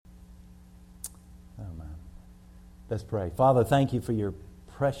Let's pray. Father, thank you for your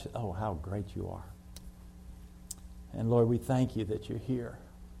precious... Oh, how great you are. And Lord, we thank you that you're here.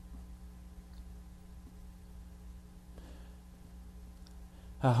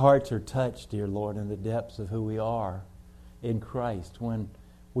 Our hearts are touched, dear Lord, in the depths of who we are in Christ when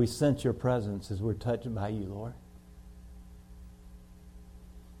we sense your presence as we're touched by you, Lord.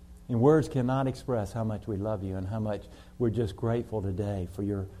 And words cannot express how much we love you and how much we're just grateful today for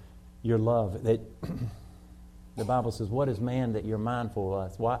your love. That the Bible says, what is man that you're mindful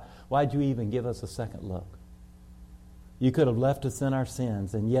of us? Why'd you even give us a second look? You could have left us in our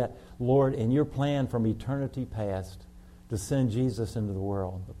sins, and yet, Lord, in your plan from eternity past, to send Jesus into the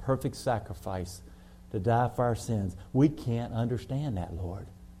world, the perfect sacrifice to die for our sins. We can't understand that, Lord.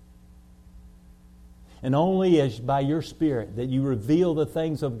 And only as by your Spirit that you reveal the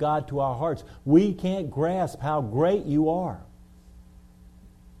things of God to our hearts, we can't grasp how great you are.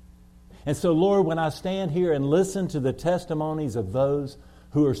 And so, Lord, when I stand here and listen to the testimonies of those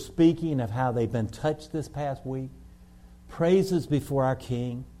who are speaking of how they've been touched this past week, praises before our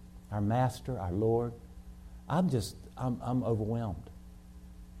King, our Master, our Lord, I'm overwhelmed.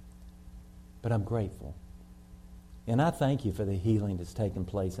 But I'm grateful. And I thank you for the healing that's taken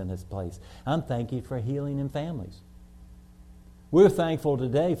place in this place. I'm thanking you for healing in families. We're thankful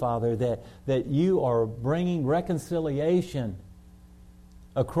today, Father, that you are bringing reconciliation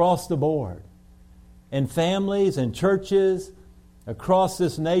across the board. In families and churches across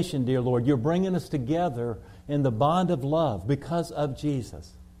this nation, dear Lord, you're bringing us together in the bond of love because of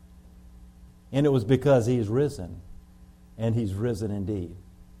Jesus. And it was because He is risen. And He's risen indeed.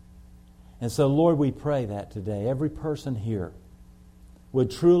 And so, Lord, we pray that today every person here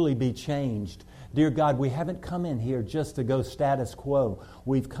would truly be changed. Dear God, we haven't come in here just to go status quo.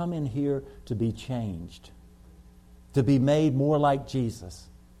 We've come in here to be changed, to be made more like Jesus,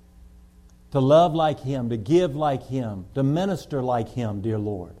 to love like Him, to give like Him, to minister like Him, dear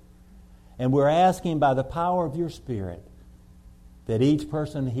Lord. And we're asking by the power of your Spirit that each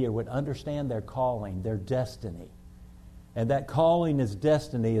person here would understand their calling, their destiny. And that calling, His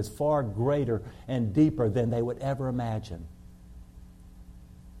destiny, is far greater and deeper than they would ever imagine.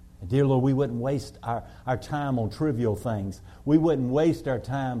 And dear Lord, we wouldn't waste our time on trivial things. We wouldn't waste our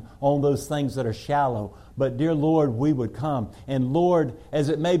time on those things that are shallow. But dear Lord, we would come. And Lord, as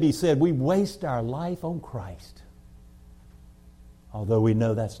it may be said, we waste our life on Christ. Although we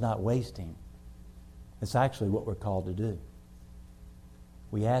know that's not wasting. It's actually what we're called to do.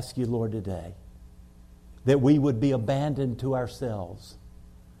 We ask you, Lord, today, that we would be abandoned to ourselves.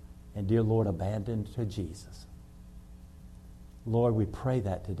 And dear Lord, abandoned to Jesus. Lord, we pray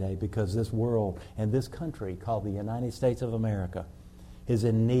that today because this world and this country called the United States of America is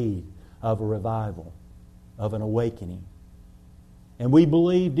in need of a revival, of an awakening. And we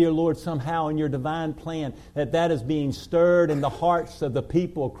believe, dear Lord, somehow in your divine plan that is being stirred in the hearts of the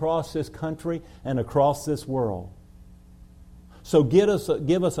people across this country and across this world. So give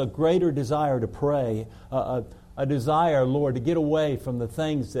us a greater desire to pray, a desire, Lord, to get away from the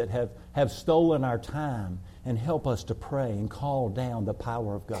things that have stolen our time and help us to pray and call down the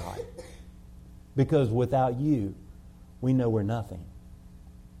power of God. Because without you, we know we're nothing.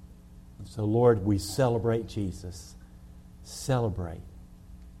 And so, Lord, we celebrate Jesus. Celebrate.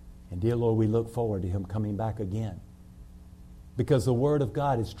 And dear Lord, we look forward to Him coming back again. Because the Word of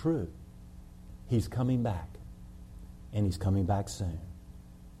God is true. He's coming back. And He's coming back soon.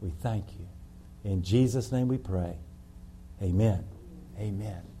 We thank you. In Jesus' name we pray. Amen.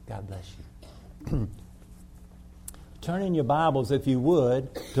 Amen. God bless you. Turn in your Bibles, if you would,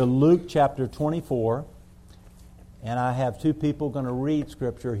 to Luke chapter 24. And I have two people going to read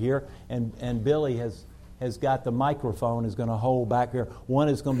Scripture here. And Billy has got the microphone, is going to hold back here. One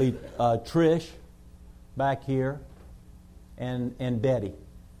is going to be Trish back here and Betty.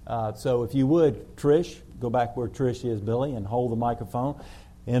 So if you would, Trish, go back where Trish is, Billy, and hold the microphone.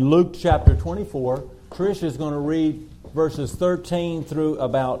 In Luke chapter 24, Trish is going to read verses 13 through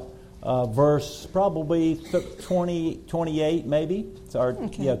about verse probably 28 maybe.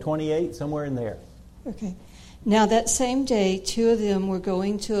 Okay. Yeah, 28, somewhere in there. Okay. Now that same day, two of them were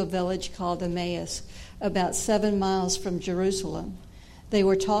going to a village called Emmaus, about 7 miles from Jerusalem. They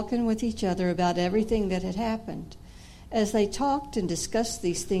were talking with each other about everything that had happened. As they talked and discussed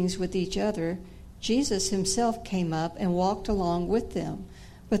these things with each other, Jesus Himself came up and walked along with them,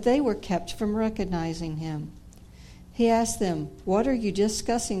 but they were kept from recognizing Him. He asked them, "What are you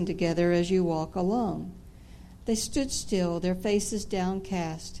discussing together as you walk along?" They stood still, their faces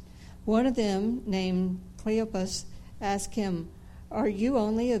downcast. One of them, named Cleopas, asked Him, "Are you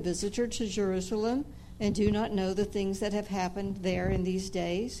only a visitor to Jerusalem and do not know the things that have happened there in these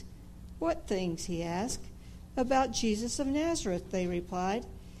days?" "What things?" he asked. "About Jesus of Nazareth," they replied.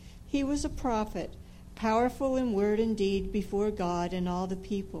 "He was a prophet, powerful in word and deed before God and all the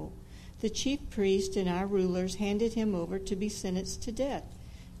people. The chief priest and our rulers handed him over to be sentenced to death,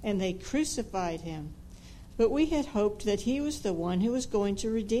 and they crucified him. But we had hoped that he was the one who was going to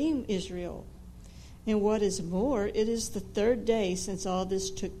redeem Israel. And what is more, it is the third day since all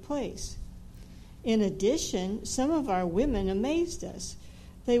this took place. In addition, some of our women amazed us.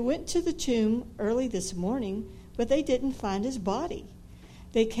 They went to the tomb early this morning, but they didn't find his body.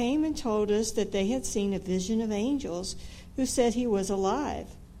 They came and told us that they had seen a vision of angels who said he was alive.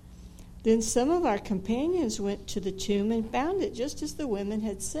 Then some of our companions went to the tomb and found it just as the women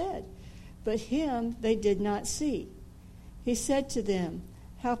had said, but him they did not see." He said to them,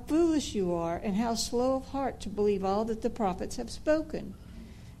 "How foolish you are, and how slow of heart to believe all that the prophets have spoken.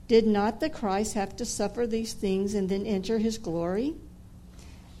 Did not the Christ have to suffer these things and then enter his glory?"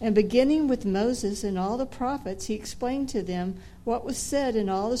 And beginning with Moses and all the prophets, he explained to them what was said in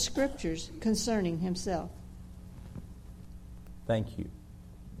all the scriptures concerning himself. Thank you.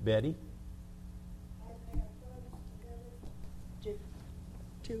 Betty?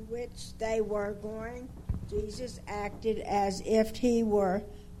 To which they were going, Jesus acted as if he were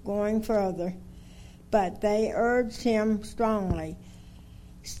going further. But they urged him strongly,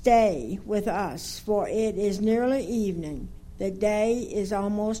 "Stay with us, for it is nearly evening. The day is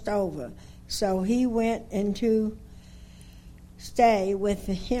almost over." So he went in to stay with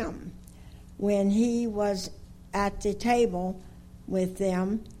him. When he was at the table with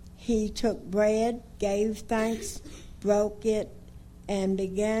them, he took bread, gave thanks, broke it, and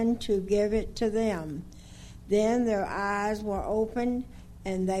began to give it to them. Then their eyes were opened,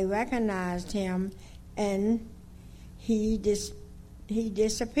 and they recognized him, and he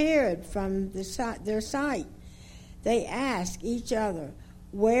disappeared from their sight. They asked each other,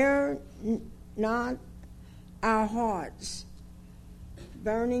 "Were not our hearts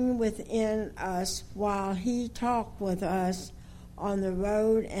burning within us while he talked with us on the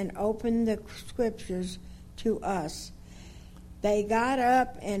road and opened the scriptures to us?" They got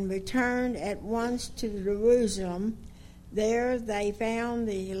up and returned at once to Jerusalem. There they found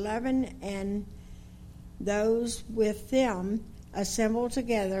the 11 and those with them assembled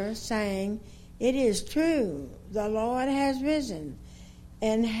together, saying, "It is true, the Lord has risen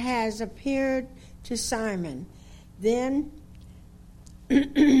and has appeared to Simon." Then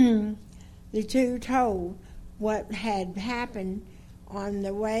the two told what had happened on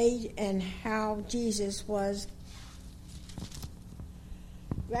the way and how Jesus was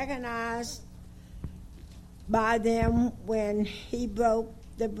recognized by them when he broke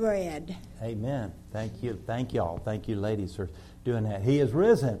the bread. Amen. Thank you. Thank y'all. Thank you, ladies, for doing that. He is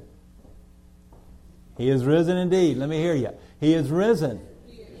risen. He is risen indeed. Let me hear you. He is risen.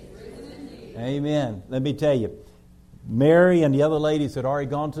 He is risen indeed. Amen. Let me tell you, Mary and the other ladies had already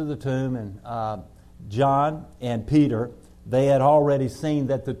gone to the tomb, and John and Peter, they had already seen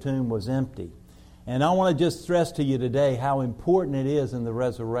that the tomb was empty. And I want to just stress to you today how important it is in the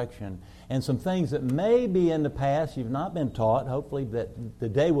resurrection, and some things that may be in the past you've not been taught. Hopefully that the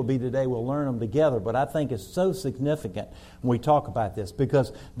day will be the day we'll learn them together. But I think it's so significant when we talk about this,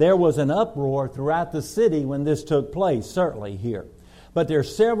 because there was an uproar throughout the city when this took place, certainly here. But there are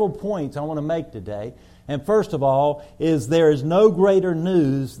several points I want to make today. And first of all is there is no greater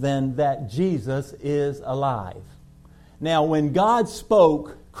news than that Jesus is alive. Now, when God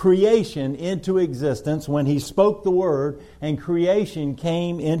spoke creation into existence, when He spoke the Word and creation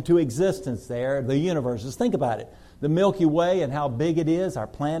came into existence there, the universe. Just think about it. The Milky Way and how big it is. Our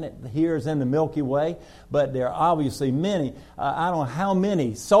planet here is in the Milky Way, but there are obviously many, I don't know how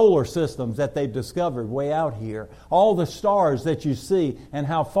many solar systems that they've discovered way out here. All the stars that you see and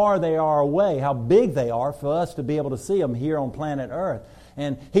how far they are away, how big they are for us to be able to see them here on planet Earth.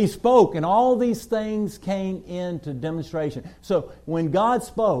 And He spoke, and all these things came into demonstration. So when God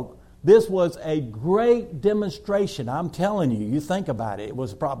spoke, this was a great demonstration. I'm telling you, you think about it. It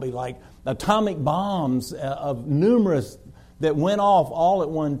was probably like atomic bombs of numerous that went off all at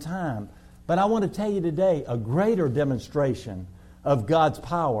one time. But I want to tell you today, a greater demonstration of God's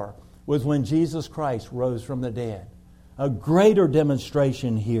power was when Jesus Christ rose from the dead. A greater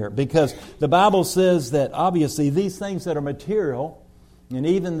demonstration here, because the Bible says that obviously these things that are material, and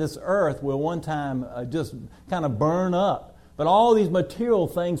even this earth will one time just kind of burn up. But all these material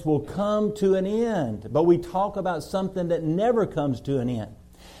things will come to an end. But we talk about something that never comes to an end.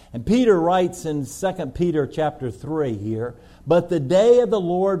 And Peter writes in 2 Peter chapter 3 here, "But the day of the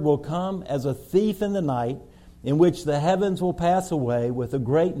Lord will come as a thief in the night, in which the heavens will pass away with a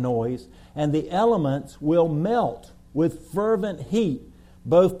great noise, and the elements will melt with fervent heat,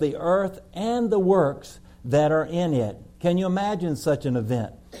 both the earth and the works that are in it. Can you imagine such an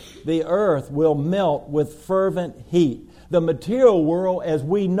event? The earth will melt with fervent heat. The material world as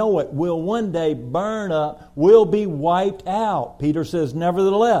we know it will one day burn up, will be wiped out. Peter says,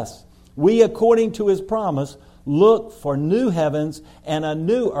 nevertheless, we, according to his promise, look for new heavens and a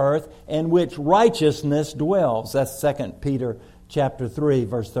new earth in which righteousness dwells. That's 2 Peter chapter 3,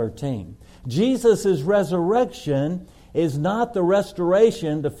 verse 13. Jesus' resurrection is not the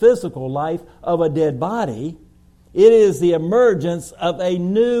restoration to physical life of a dead body. It is the emergence of a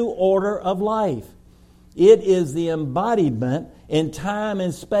new order of life. It is the embodiment in time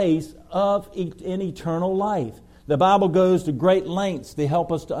and space of an eternal life. The Bible goes to great lengths to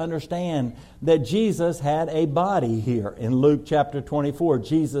help us to understand that Jesus had a body here. In Luke chapter 24,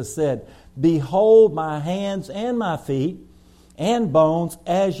 Jesus said, "Behold my hands and my feet and bones,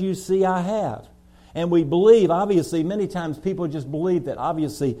 as you see I have." And we believe, obviously, many times people just believe that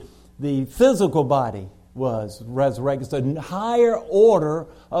obviously the physical body was resurrected. It's a higher order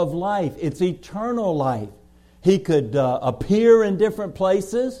of life. It's eternal life. He could appear in different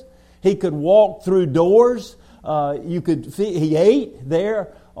places. He could walk through doors. He ate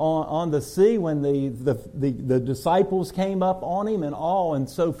there on the sea when the disciples came up on him and all and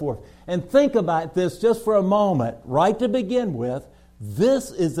so forth. And think about this just for a moment, right to begin with.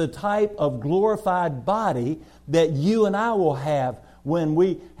 This is the type of glorified body that you and I will have when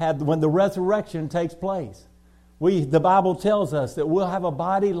the resurrection takes place. The Bible tells us that we'll have a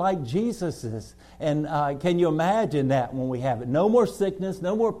body like Jesus's. And can you imagine that when we have it? No more sickness,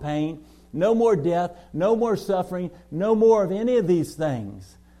 no more pain, no more death, no more suffering, no more of any of these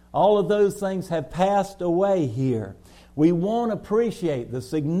things. All of those things have passed away here. We won't appreciate the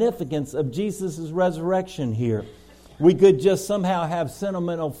significance of Jesus' resurrection here. We could just somehow have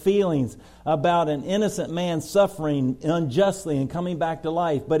sentimental feelings about an innocent man suffering unjustly and coming back to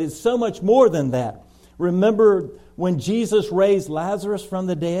life. But it's so much more than that. Remember when Jesus raised Lazarus from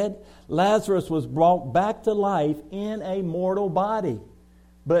the dead? Lazarus was brought back to life in a mortal body.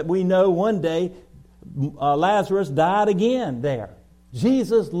 But we know one day Lazarus died again there.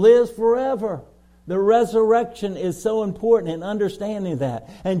 Jesus lives forever. The resurrection is so important in understanding that.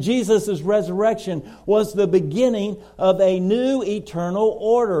 And Jesus' resurrection was the beginning of a new eternal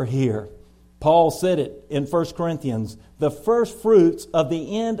order here. Paul said it in 1 Corinthians, the first fruits of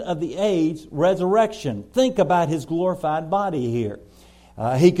the end of the age, resurrection. Think about his glorified body here.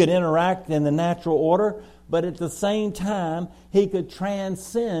 He could interact in the natural order, but at the same time, he could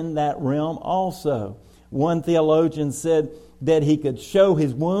transcend that realm also. One theologian said that he could show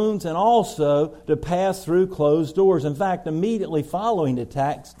his wounds and also to pass through closed doors. In fact, immediately following the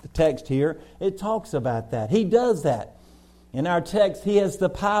text here, it talks about that. He does that. In our text, he has the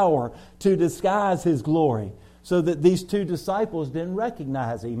power to disguise his glory so that these two disciples didn't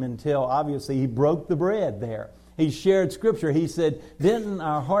recognize him until, obviously, he broke the bread there. He shared Scripture. He said, "Didn't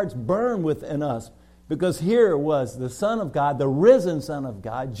our hearts burn within us?" Because here was the Son of God, the risen Son of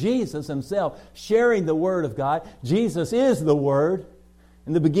God, Jesus himself, sharing the Word of God. Jesus is the Word.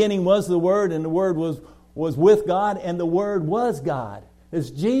 In the beginning was the Word, and the Word was with God, and the Word was God. It's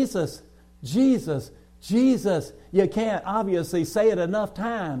Jesus, Jesus, Jesus. You can't obviously say it enough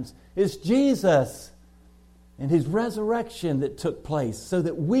times. It's Jesus and His resurrection that took place so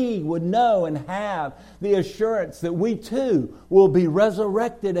that we would know and have the assurance that we too will be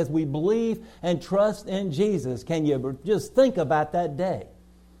resurrected as we believe and trust in Jesus. Can you just think about that day?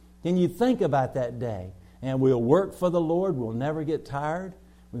 Can you think about that day? And we'll work for the Lord. We'll never get tired.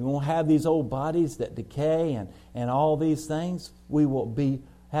 We won't have these old bodies that decay and all these things. We will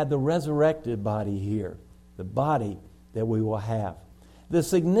have the resurrected body here, the body that we will have. The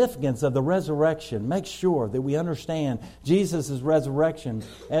significance of the resurrection, make sure that we understand Jesus' resurrection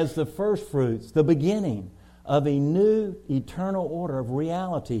as the first fruits, the beginning of a new eternal order of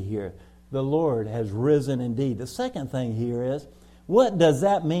reality here. The Lord has risen indeed. The second thing here is, what does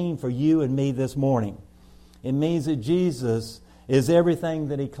that mean for you and me this morning? It means that Jesus is everything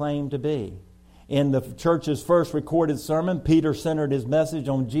that He claimed to be. In the church's first recorded sermon, Peter centered his message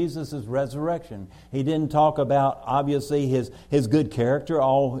on Jesus' resurrection. He didn't talk about, obviously, his good character,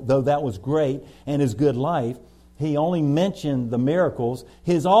 although that was great, and his good life. He only mentioned the miracles.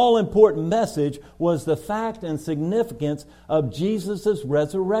 His all-important message was the fact and significance of Jesus'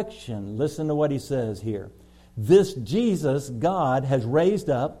 resurrection. Listen to what he says here. This Jesus God has raised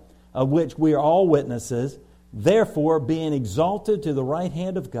up, of which we are all witnesses. Therefore, being exalted to the right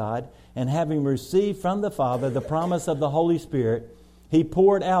hand of God, and having received from the Father the promise of the Holy Spirit, He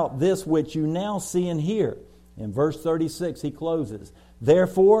poured out this which you now see and hear. In verse 36, he closes,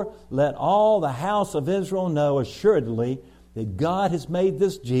 Therefore, let all the house of Israel know assuredly that God has made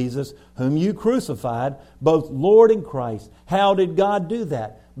this Jesus, whom you crucified, both Lord and Christ. How did God do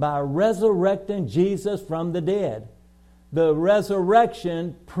that? By resurrecting Jesus from the dead. The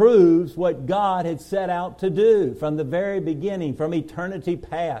resurrection proves what God had set out to do from the very beginning, from eternity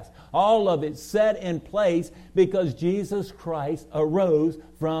past. All of it set in place because Jesus Christ arose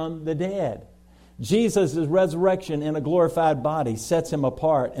from the dead. Jesus' resurrection in a glorified body sets him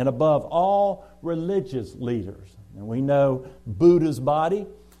apart and above all religious leaders. And we know Buddha's body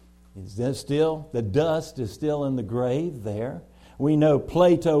is still, the dust is still in the grave there. We know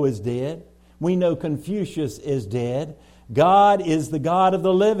Plato is dead. We know Confucius is dead. God is the God of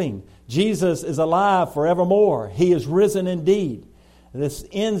the living. Jesus is alive forevermore. He is risen indeed. This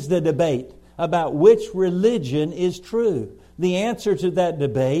ends the debate about which religion is true. The answer to that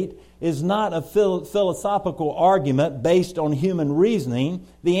debate is not a philosophical argument based on human reasoning.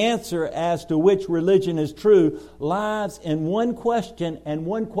 The answer as to which religion is true lies in one question and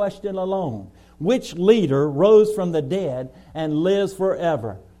one question alone. Which leader rose from the dead and lives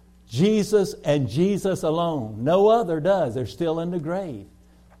forever? Jesus and Jesus alone. No other does. They're still in the grave.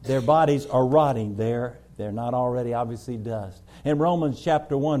 Their bodies are rotting there. They're not already obviously dust. In Romans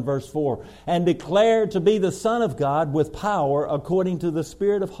chapter 1 verse 4, and declared to be the Son of God with power according to the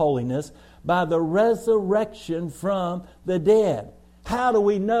Spirit of holiness by the resurrection from the dead. How do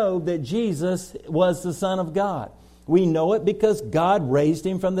we know that Jesus was the Son of God? We know it because God raised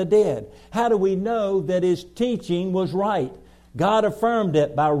him from the dead. How do we know that his teaching was right? God affirmed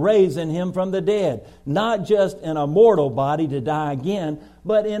it by raising him from the dead. Not just in a mortal body to die again,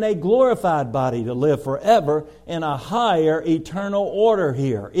 but in a glorified body to live forever in a higher eternal order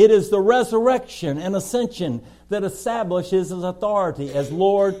here. It is the resurrection and ascension that establishes his authority as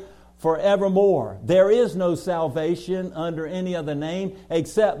Lord forevermore. There is no salvation under any other name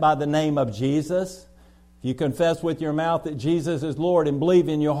except by the name of Jesus. If you confess with your mouth that Jesus is Lord and believe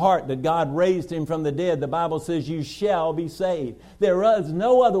in your heart that God raised him from the dead, the Bible says you shall be saved. There is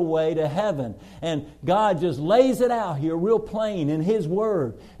no other way to heaven. And God just lays it out here real plain in his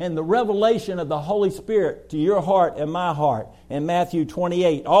word and the revelation of the Holy Spirit to your heart and my heart. In Matthew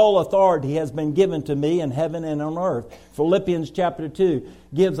 28, all authority has been given to me in heaven and on earth. Philippians chapter 2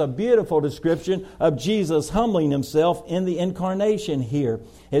 gives a beautiful description of Jesus humbling himself in the incarnation here.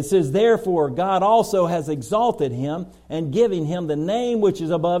 It says, therefore God also has exalted him and giving him the name which is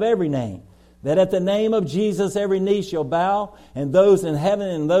above every name, that at the name of Jesus every knee shall bow, and those in heaven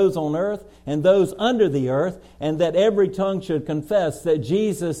and those on earth and those under the earth, and that every tongue should confess that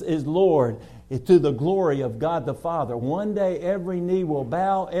Jesus is Lord, to the glory of God the Father. One day every knee will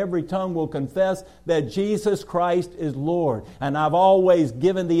bow, every tongue will confess that Jesus Christ is Lord. And I've always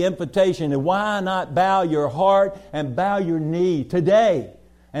given the invitation, and why not bow your heart and bow your knee today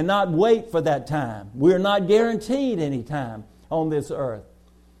and not wait for that time? We're not guaranteed any time on this earth.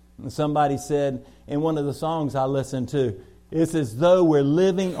 And somebody said in one of the songs I listened to, it's as though we're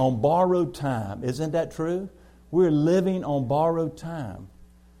living on borrowed time. Isn't that true? We're living on borrowed time.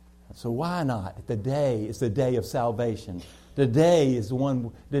 So why not? Today is the day of salvation. Today is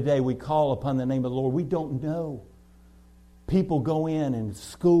the day we call upon the name of the Lord. We don't know. People go in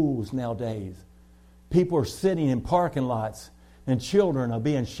schools nowadays. People are sitting in parking lots and children are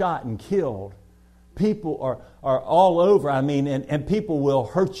being shot and killed. People are all over. And people will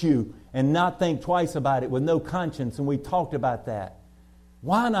hurt you and not think twice about it with no conscience. And we talked about that.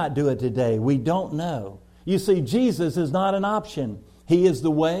 Why not do it today? We don't know. You see, Jesus is not an option. He is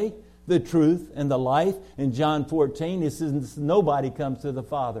the way, the truth, and the life. In John 14, it says, nobody comes to the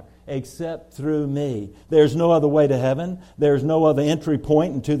Father except through me. There's no other way to heaven. There's no other entry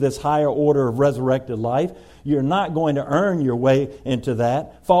point into this higher order of resurrected life. You're not going to earn your way into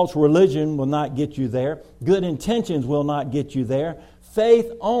that. False religion will not get you there. Good intentions will not get you there.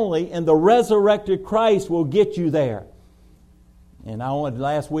 Faith only in the resurrected Christ will get you there. And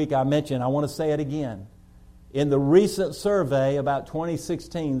last week I mentioned, I want to say it again. In the recent survey, about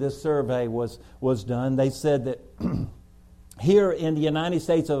 2016, this survey was done. They said that here in the United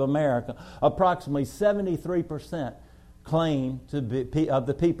States of America, approximately 73% claim to be, of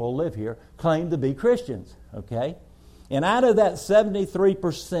the people who live here claim to be Christians. Okay? And out of that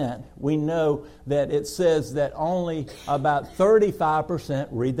 73%, we know that it says that only about 35%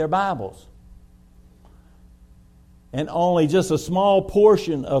 read their Bibles. And only just a small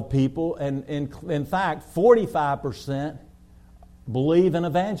portion of people, and in fact, 45% believe in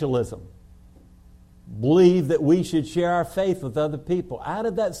evangelism. Believe that we should share our faith with other people. Out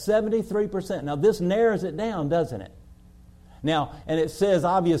of that 73%. Now this narrows it down, doesn't it? Now, and it says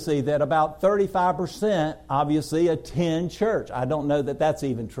obviously that about 35% obviously attend church. I don't know that that's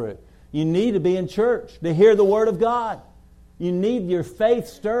even true. You need to be in church to hear the Word of God. You need your faith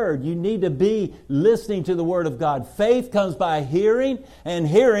stirred. You need to be listening to the Word of God. Faith comes by hearing, and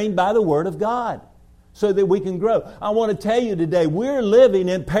hearing by the Word of God, so that we can grow. I want to tell you today, we're living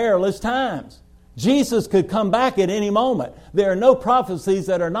in perilous times. Jesus could come back at any moment. There are no prophecies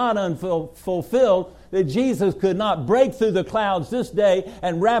that are not unfulfilled, that Jesus could not break through the clouds this day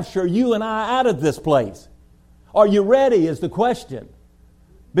and rapture you and I out of this place. Are you ready is the question.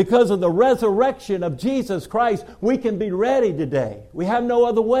 Because of the resurrection of Jesus Christ, we can be ready today. We have no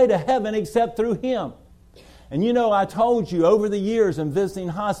other way to heaven except through Him. And you know, I told you over the years in visiting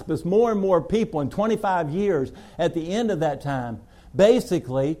hospice, more and more people in 25 years at the end of that time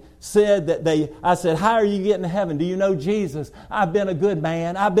basically said that I said, how are you getting to heaven? Do you know Jesus? I've been a good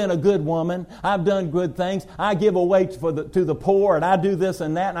man. I've been a good woman. I've done good things. I give away to the poor, and I do this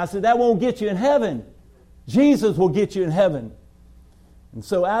and that. And I said, that won't get you in heaven. Jesus will get you in heaven. And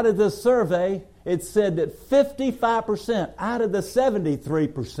so out of this survey, it said that 55% out of the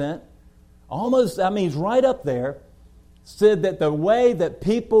 73%, almost, that means right up there, said that the way that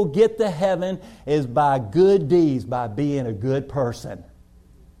people get to heaven is by good deeds, by being a good person.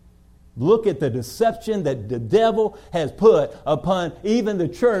 Look at the deception that the devil has put upon even the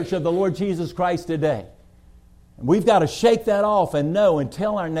church of the Lord Jesus Christ today. We've got to shake that off and know and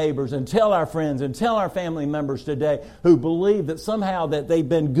tell our neighbors and tell our friends and tell our family members today who believe that somehow that they've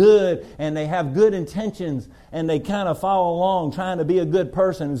been good and they have good intentions and they kind of follow along trying to be a good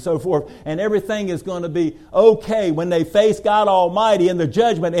person and so forth, and everything is going to be okay when they face God Almighty in the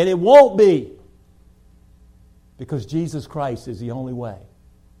judgment, and it won't be, because Jesus Christ is the only way.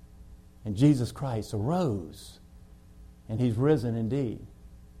 And Jesus Christ arose, and He's risen indeed.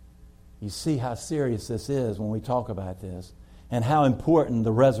 You see how serious this is when we talk about this, and how important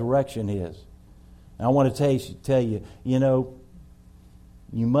the resurrection is. And I want to tell you, you know,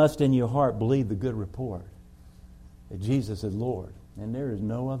 you must in your heart believe the good report that Jesus is Lord, and there is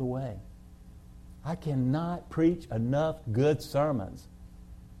no other way. I cannot preach enough good sermons,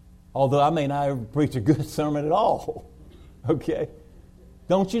 although I may not ever preach a good sermon at all. Okay?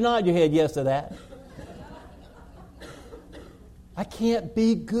 Don't you nod your head yes to that? I can't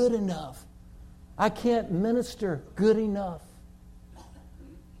be good enough. I can't minister good enough.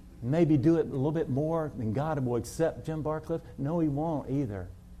 Maybe do it a little bit more and God will accept Jim Barcliffe. No, He won't either.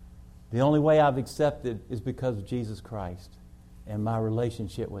 The only way I've accepted is because of Jesus Christ and my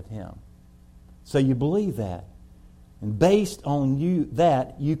relationship with Him. So you believe that. And based on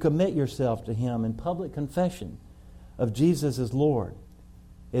you commit yourself to Him in public confession of Jesus as Lord.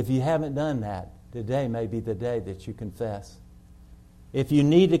 If you haven't done that, today may be the day that you confess. If you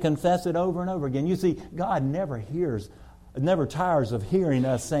need to confess it over and over again. You see, God never tires of hearing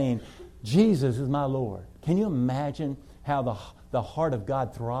us saying, Jesus is my Lord. Can you imagine how the heart of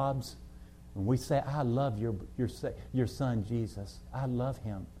God throbs when we say, I love your Son Jesus. I love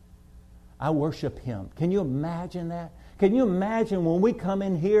Him. I worship Him. Can you imagine that? Can you imagine when we come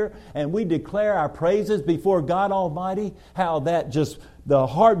in here and we declare our praises before God Almighty, how that just the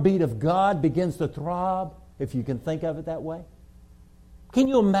heartbeat of God begins to throb, if you can think of it that way? Can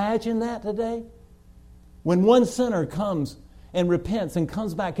you imagine that today? When one sinner comes and repents and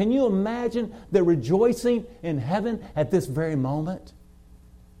comes back, can you imagine the rejoicing in heaven at this very moment?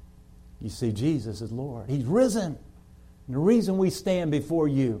 You see, Jesus is Lord. He's risen. And the reason we stand before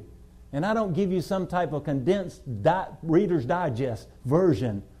you, and I don't give you some type of condensed Reader's Digest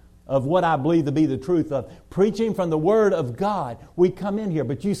version of what I believe to be the truth of preaching from the Word of God. We come in here.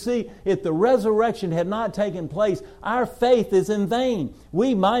 But you see, if the resurrection had not taken place, our faith is in vain.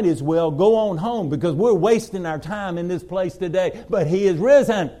 We might as well go on home because we're wasting our time in this place today. But He is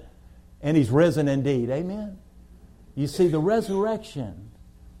risen. And He's risen indeed. Amen? You see, the resurrection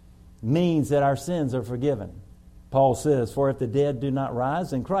means that our sins are forgiven. Paul says, for if the dead do not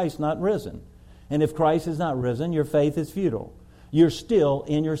rise, then Christ not risen. And if Christ is not risen, your faith is futile. You're still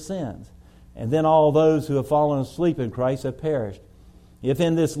in your sins. And then all those who have fallen asleep in Christ have perished. If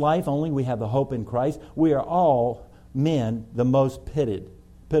in this life only we have the hope in Christ, we are all men the most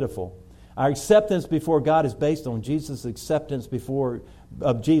pitiful. Our acceptance before God is based on Jesus' acceptance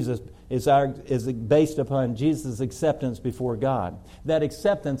of Jesus is based upon Jesus' acceptance before God. That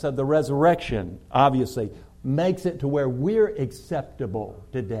acceptance of the resurrection, obviously, makes it to where we're acceptable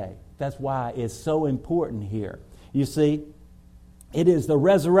today. That's why it's so important here. You see, it is the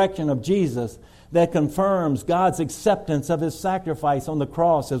resurrection of Jesus that confirms God's acceptance of His sacrifice on the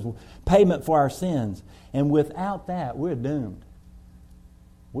cross as payment for our sins. And without that, we're doomed.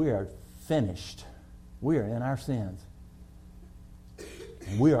 We are finished. We are in our sins.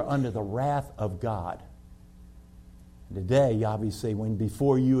 And we are under the wrath of God. Today, obviously,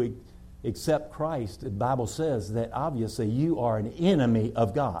 before you accept Christ, the Bible says that obviously you are an enemy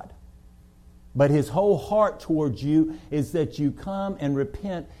of God. But His whole heart towards you is that you come and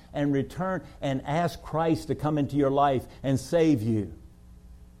repent and return and ask Christ to come into your life and save you.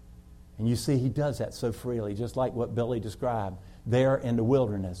 And you see, He does that so freely, just like what Billy described there in the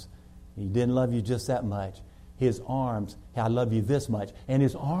wilderness. He didn't love you just that much. His arms, I love you this much. And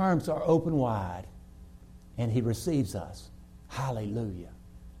His arms are open wide. And He receives us. Hallelujah.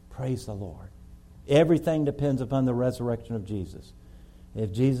 Praise the Lord. Everything depends upon the resurrection of Jesus.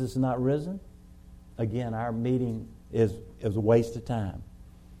 If Jesus is not risen, again, our meeting is a waste of time.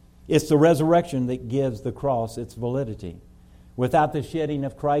 It's the resurrection that gives the cross its validity. Without the shedding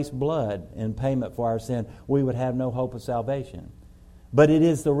of Christ's blood in payment for our sin, we would have no hope of salvation. But it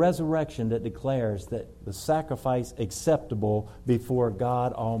is the resurrection that declares that the sacrifice acceptable before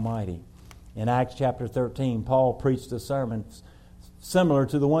God Almighty. In Acts chapter 13, Paul preached a sermon similar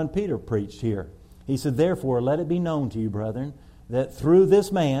to the one Peter preached here. He said, "Therefore, let it be known to you, brethren, that through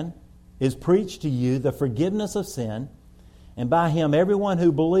this man is preached to you the forgiveness of sin, and by him everyone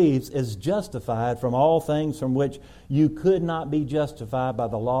who believes is justified from all things from which you could not be justified by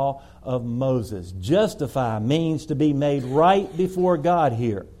the law of Moses." Justify means to be made right before God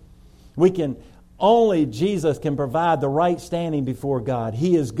here. Only Jesus can provide the right standing before God.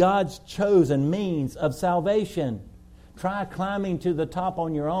 He is God's chosen means of salvation. Try climbing to the top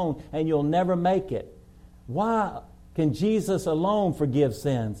on your own and you'll never make it. Why can Jesus alone forgive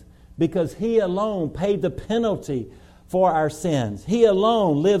sins? Because He alone paid the penalty for our sins. He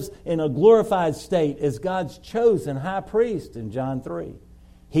alone lives in a glorified state as God's chosen high priest in John 3.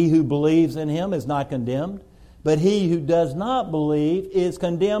 He who believes in Him is not condemned, but he who does not believe is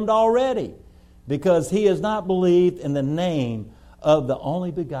condemned already, because he has not believed in the name of the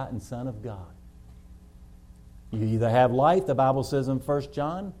only begotten Son of God. You either have life, the Bible says in 1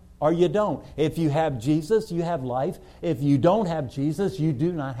 John, or you don't. If you have Jesus, you have life. If you don't have Jesus, you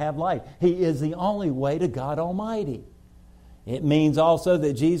do not have life. He is the only way to God Almighty. It means also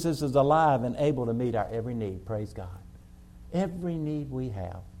that Jesus is alive and able to meet our every need. Praise God. Every need we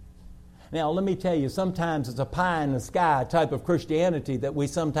have. Now, let me tell you, sometimes it's a pie in the sky type of Christianity that we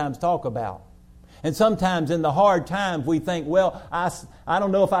sometimes talk about. And sometimes in the hard times we think, well, I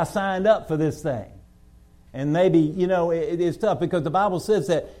don't know if I signed up for this thing. And maybe, it is tough because the Bible says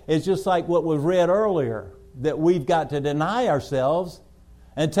that it's just like what was read earlier, that we've got to deny ourselves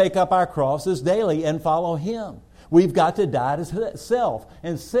and take up our crosses daily and follow Him. We've got to die to self.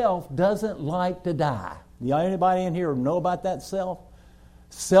 And self doesn't like to die. Anybody in here know about that self?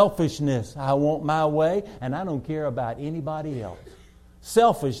 Selfishness. I want my way and I don't care about anybody else.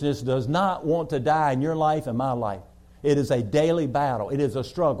 Selfishness does not want to die in your life and my life. It is a daily battle. It is a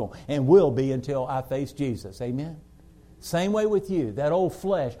struggle and will be until I face Jesus. Amen? Same way with you. That old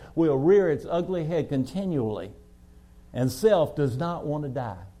flesh will rear its ugly head continually. And self does not want to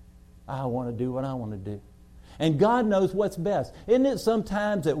die. I want to do what I want to do. And God knows what's best. Isn't it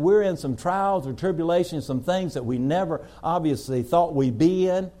sometimes that we're in some trials or tribulations, some things that we never obviously thought we'd be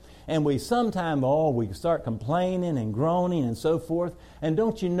in, and we sometimes, we start complaining and groaning and so forth. And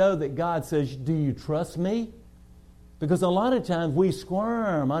don't you know that God says, do you trust me? Because a lot of times we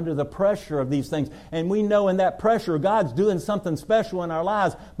squirm under the pressure of these things. And we know in that pressure God's doing something special in our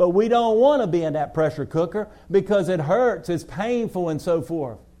lives. But we don't want to be in that pressure cooker because it hurts, it's painful and so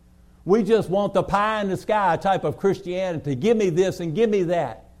forth. We just want the pie in the sky type of Christianity. Give me this and give me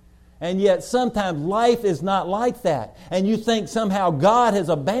that. And yet sometimes life is not like that. And you think somehow God has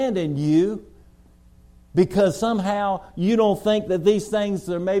abandoned you because somehow you don't think that these things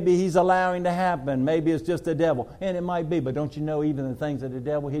are maybe He's allowing to happen. Maybe it's just the devil. And it might be, but don't you know even the things that the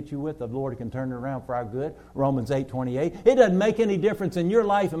devil hit you with, the Lord can turn it around for our good. Romans 8:28. It doesn't make any difference in your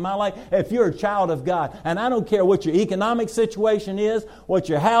life and my life if you're a child of God. And I don't care what your economic situation is, what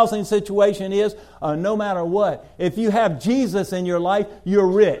your housing situation is, no matter what. If you have Jesus in your life, you're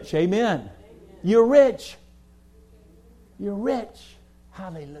rich. Amen. You're rich. You're rich.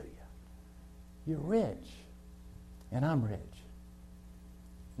 Hallelujah. You're rich, and I'm rich.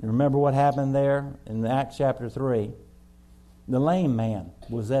 You remember what happened there in Acts chapter 3? The lame man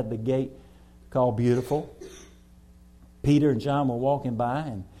was at the gate called Beautiful. Peter and John were walking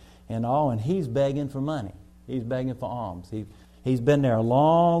by and he's begging for money. He's begging for alms. He's been there a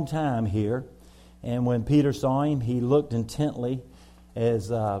long time here, and when Peter saw him, he looked intently at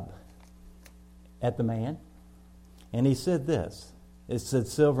the man, and he said this. It said,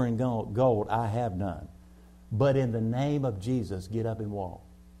 silver and gold I have none. But in the name of Jesus, get up and walk.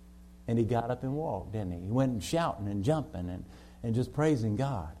 And he got up and walked, didn't he? He went shouting and jumping and just praising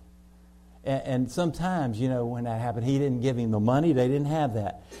God. And sometimes, when that happened, he didn't give him the money. They didn't have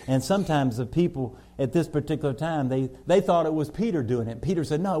that. And sometimes the people at this particular time, they thought it was Peter doing it. Peter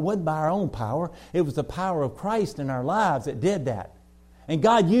said, no, it wasn't by our own power. It was the power of Christ in our lives that did that. And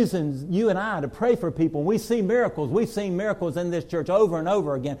God using you and I to pray for people. We see miracles. We've seen miracles in this church over and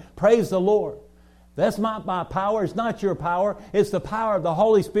over again. Praise the Lord. That's not my power. It's not your power. It's the power of the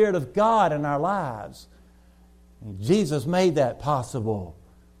Holy Spirit of God in our lives. And Jesus made that possible.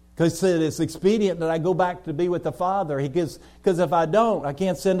 Because he said it's expedient that I go back to be with the Father. Because if I don't, I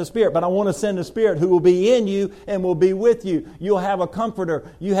can't send the Spirit. But I want to send the Spirit who will be in you and will be with you. You'll have a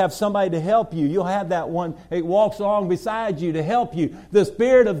comforter. You have somebody to help you. You'll have that one that walks along beside you to help you. The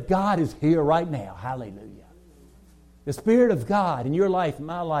Spirit of God is here right now. Hallelujah. The Spirit of God in your life, in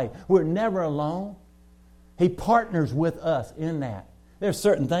my life. We're never alone. He partners with us in that. There's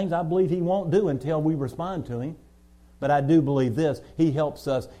certain things I believe He won't do until we respond to Him. But I do believe this. He helps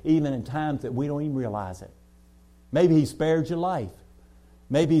us even in times that we don't even realize it. Maybe He spared your life.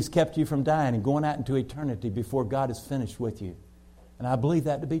 Maybe He's kept you from dying and going out into eternity before God is finished with you. And I believe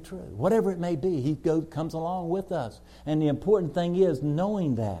that to be true. Whatever it may be, He comes along with us. And the important thing is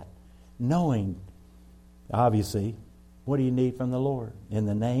knowing that. Knowing, obviously, what do you need from the Lord? In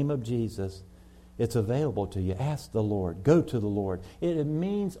the name of Jesus, it's available to you. Ask the Lord. Go to the Lord. It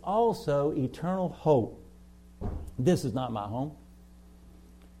means also eternal hope. This is not my home.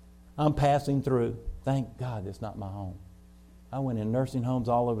 I'm passing through. Thank God it's not my home. I went in nursing homes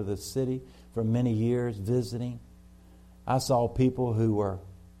all over the city for many years visiting. I saw people who were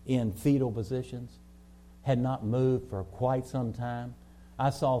in fetal positions, had not moved for quite some time. I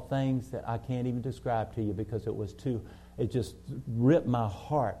saw things that I can't even describe to you because it just ripped my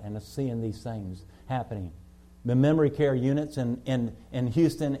heart and seeing these things happening. The memory care units in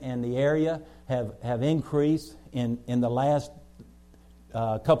Houston and the area have increased in the last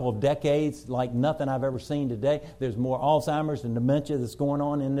couple of decades like nothing I've ever seen today. There's more Alzheimer's and dementia that's going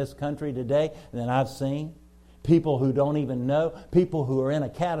on in this country today than I've seen. People who don't even know, people who are in a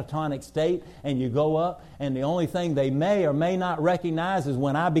catatonic state, and you go up, and the only thing they may or may not recognize is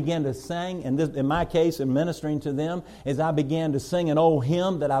when I begin to sing, and this, in my case, in ministering to them, is I began to sing an old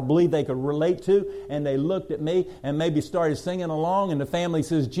hymn that I believe they could relate to, and they looked at me and maybe started singing along, and the family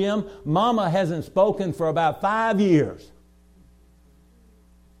says, Jim, Mama hasn't spoken for about 5 years.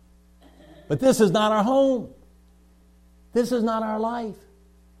 But this is not our home. This is not our life.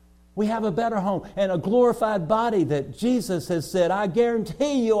 We have a better home and a glorified body that Jesus has said, I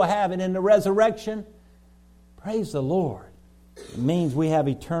guarantee you'll have it in the resurrection. Praise the Lord. It means we have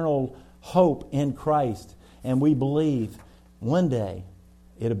eternal hope in Christ, and we believe one day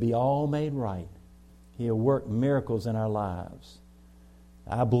it'll be all made right. He'll work miracles in our lives.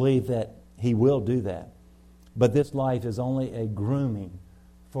 I believe that He will do that. But this life is only a grooming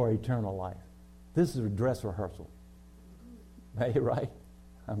for eternal life. This is a dress rehearsal. Are you right?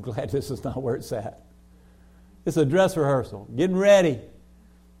 I'm glad this is not where it's at. It's a dress rehearsal. Getting ready.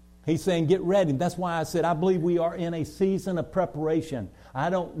 He's saying get ready. That's why I said I believe we are in a season of preparation. I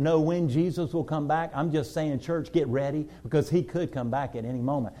don't know when Jesus will come back. I'm just saying, church, get ready because He could come back at any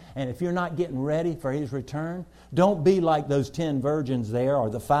moment. And if you're not getting ready for His return, don't be like those 10 virgins there, or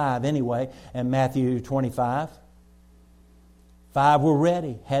the 5 anyway, in Matthew 25. 5 were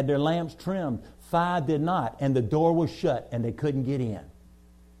ready, had their lamps trimmed. 5 did not, and the door was shut, and they couldn't get in.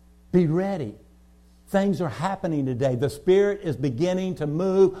 Be ready. Things are happening today. The Spirit is beginning to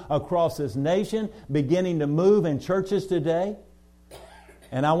move across this nation, beginning to move in churches today.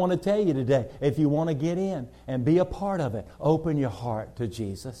 And I want to tell you today, if you want to get in and be a part of it, open your heart to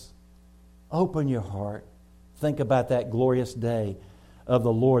Jesus. Open your heart. Think about that glorious day of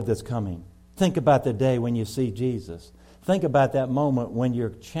the Lord that's coming. Think about the day when you see Jesus. Think about that moment when you're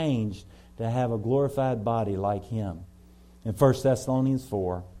changed to have a glorified body like Him. In 1 Thessalonians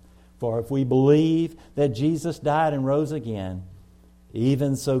 4, for if we believe that Jesus died and rose again,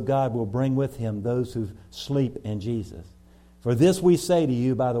 even so God will bring with Him those who sleep in Jesus. For this we say to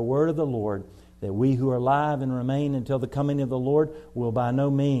you by the word of the Lord, that we who are alive and remain until the coming of the Lord will by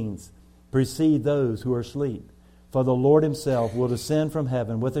no means precede those who are asleep. For the Lord Himself will descend from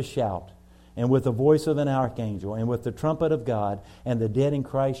heaven with a shout, and with the voice of an archangel, and with the trumpet of God, and the dead in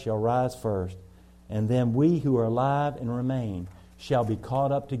Christ shall rise first. And then we who are alive and remain shall be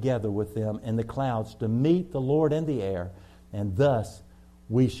caught up together with them in the clouds to meet the Lord in the air, and thus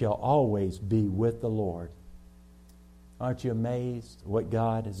we shall always be with the Lord. Aren't you amazed what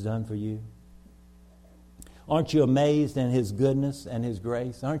God has done for you? Aren't you amazed in His goodness and His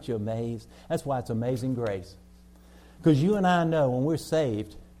grace? Aren't you amazed? That's why it's amazing grace. Because you and I know when we're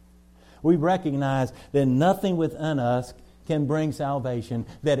saved, we recognize that nothing within us can bring salvation,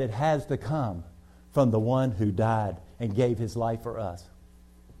 that it has to come from the one who died and gave his life for us.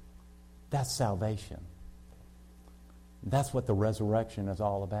 That's salvation. That's what the resurrection is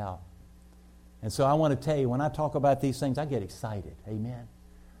all about. And so I want to tell you, when I talk about these things, I get excited. Amen.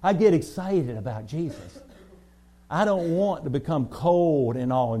 I get excited about Jesus. I don't want to become cold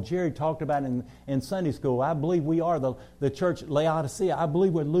and all. And Jerry talked about it in Sunday school. I believe we are the church at Laodicea. I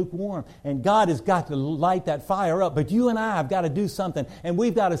believe we're lukewarm. And God has got to light that fire up. But you and I have got to do something. And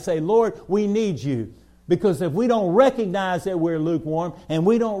we've got to say, Lord, we need you. Because if we don't recognize that we're lukewarm and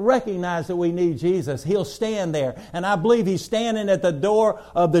we don't recognize that we need Jesus, He'll stand there. And I believe He's standing at the door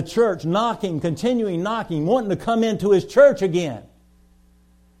of the church, knocking, continuing knocking, wanting to come into His church again.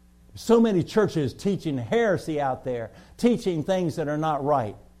 So many churches teaching heresy out there, teaching things that are not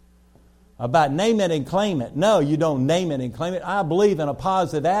right. About name it and claim it. No, you don't name it and claim it. I believe in a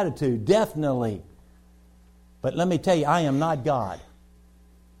positive attitude, definitely. But let me tell you, I am not God.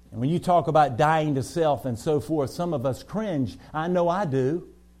 And when you talk about dying to self and so forth, some of us cringe. I know I do.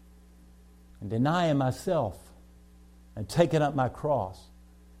 And denying myself and taking up my cross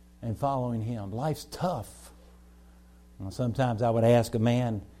and following Him. Life's tough. And sometimes I would ask a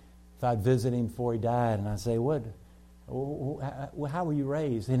man if I'd visit him before he died, and I'd say, how were you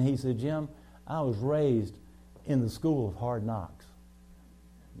raised? And he said, Jim, I was raised in the school of hard knocks.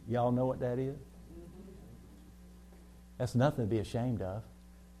 Y'all know what that is? That's nothing to be ashamed of.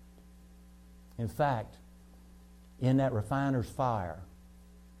 In fact, in that refiner's fire,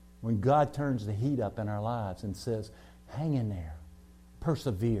 when God turns the heat up in our lives and says, hang in there,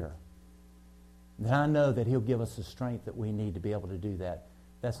 persevere, then I know that He'll give us the strength that we need to be able to do that.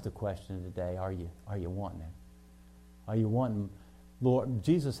 That's the question today. Are you wanting it? Are you wanting, Lord,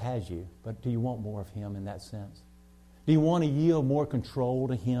 Jesus has you, but do you want more of Him in that sense? Do you want to yield more control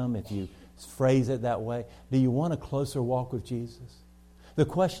to Him if you phrase it that way? Do you want a closer walk with Jesus? The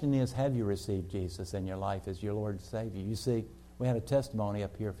question is, have you received Jesus in your life as your Lord and Savior? You see, we had a testimony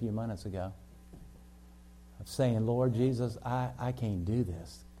up here a few minutes ago of saying, Lord Jesus, I can't do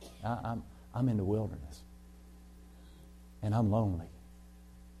this. I'm in the wilderness. And I'm lonely.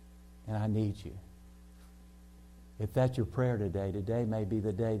 And I need you. If that's your prayer today, today may be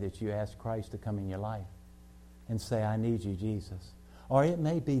the day that you ask Christ to come in your life and say, I need you, Jesus. Or it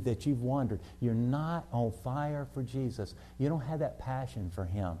may be that you've wondered. You're not on fire for Jesus. You don't have that passion for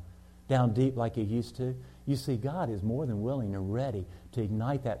Him down deep like you used to. You see, God is more than willing and ready to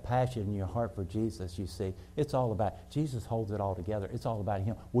ignite that passion in your heart for Jesus, you see. It's all about, Jesus holds it all together. It's all about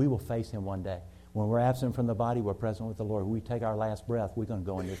Him. We will face Him one day. When we're absent from the body, we're present with the Lord. When we take our last breath, we're going to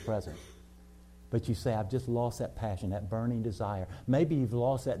go in His presence. But you say, I've just lost that passion, that burning desire. Maybe you've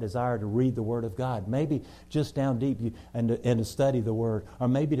lost that desire to read the Word of God. Maybe just down deep and to study the Word. Or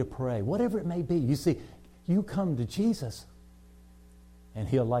maybe to pray. Whatever it may be. You see, you come to Jesus and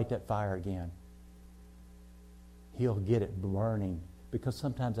He'll light that fire again. He'll get it burning. Because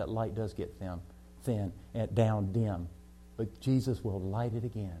sometimes that light does get thin and down dim. But Jesus will light it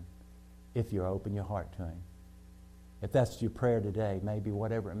again if you open your heart to Him. If that's your prayer today, maybe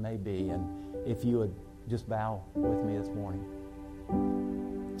whatever it may be, and if you would just bow with me this morning.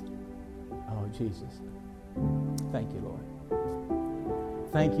 Oh, Jesus. Thank you,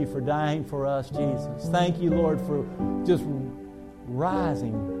 Lord. Thank you for dying for us, Jesus. Thank you, Lord, for just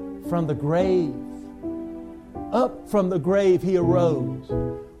rising from the grave. Up from the grave He arose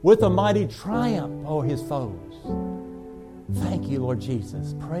with a mighty triumph over His foes. Thank you, Lord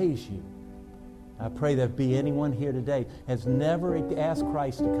Jesus. Praise you. I pray that be anyone here today has never asked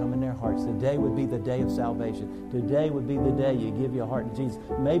Christ to come in their hearts. Today would be the day of salvation. Today would be the day you give your heart to Jesus.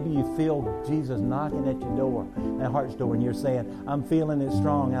 Maybe you feel Jesus knocking at your door, that heart's door, and you're saying, I'm feeling it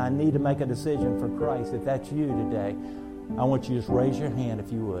strong and I need to make a decision for Christ. If that's you today, I want you to just raise your hand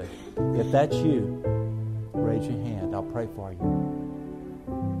if you would. If that's you, raise your hand. I'll pray for you.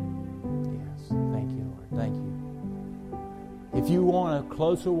 Yes. Thank you, Lord. Thank you. If you want a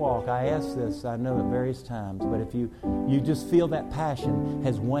closer walk, I ask this, I know at various times, but if you just feel that passion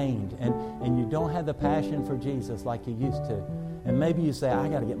has waned and you don't have the passion for Jesus like you used to, and maybe you say, I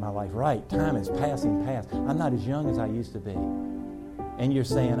got to get my life right. Time is passing past. I'm not as young as I used to be. And you're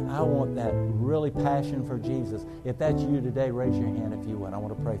saying, I want that really passion for Jesus. If that's you today, raise your hand if you would. I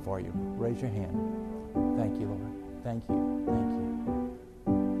want to pray for you. Raise your hand. Thank you, Lord. Thank you. Thank you.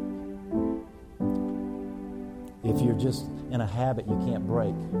 If you're just in a habit you can't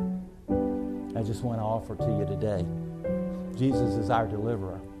break, I just want to offer to you today, Jesus is our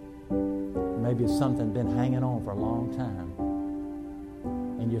deliverer. Maybe it's something been hanging on for a long time.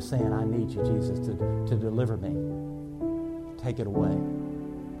 And you're saying, I need you, Jesus, to deliver me. Take it away.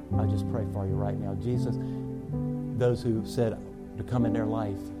 I just pray for you right now. Jesus, those who said to come in their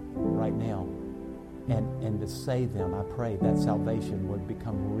life right now and to save them. I pray that salvation would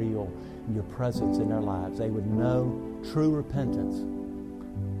become real in your presence in their lives. They would know true repentance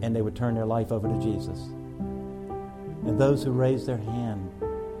and they would turn their life over to Jesus. And those who raise their hand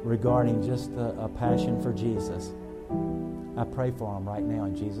regarding just a passion for Jesus, I pray for them right now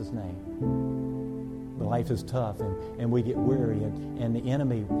in Jesus' name. Life is tough and we get weary and the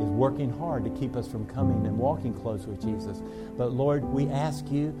enemy is working hard to keep us from coming and walking close with Jesus. But Lord, we ask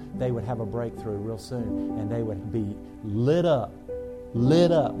you they would have a breakthrough real soon and they would be lit up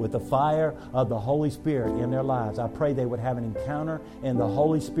with the fire of the Holy Spirit in their lives. I pray they would have an encounter in the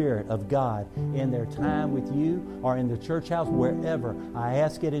Holy Spirit of God in their time with you or in the church house, wherever. I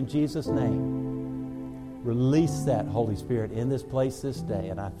ask it in Jesus' name. Release that Holy Spirit in this place this day,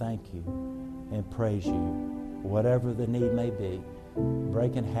 and I thank you and praise you, whatever the need may be.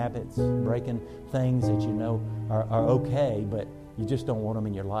 Breaking habits, breaking things that you know are okay, but you just don't want them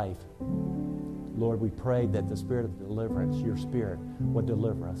in your life. Lord, we pray that the spirit of deliverance, your spirit, would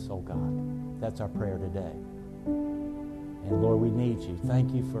deliver us, oh God. That's our prayer today. And Lord, we need you.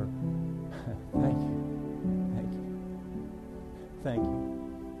 Thank you for, thank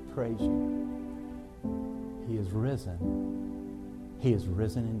you. Praise you. He is risen. He is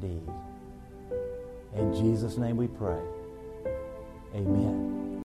risen indeed. In Jesus' name we pray. Amen.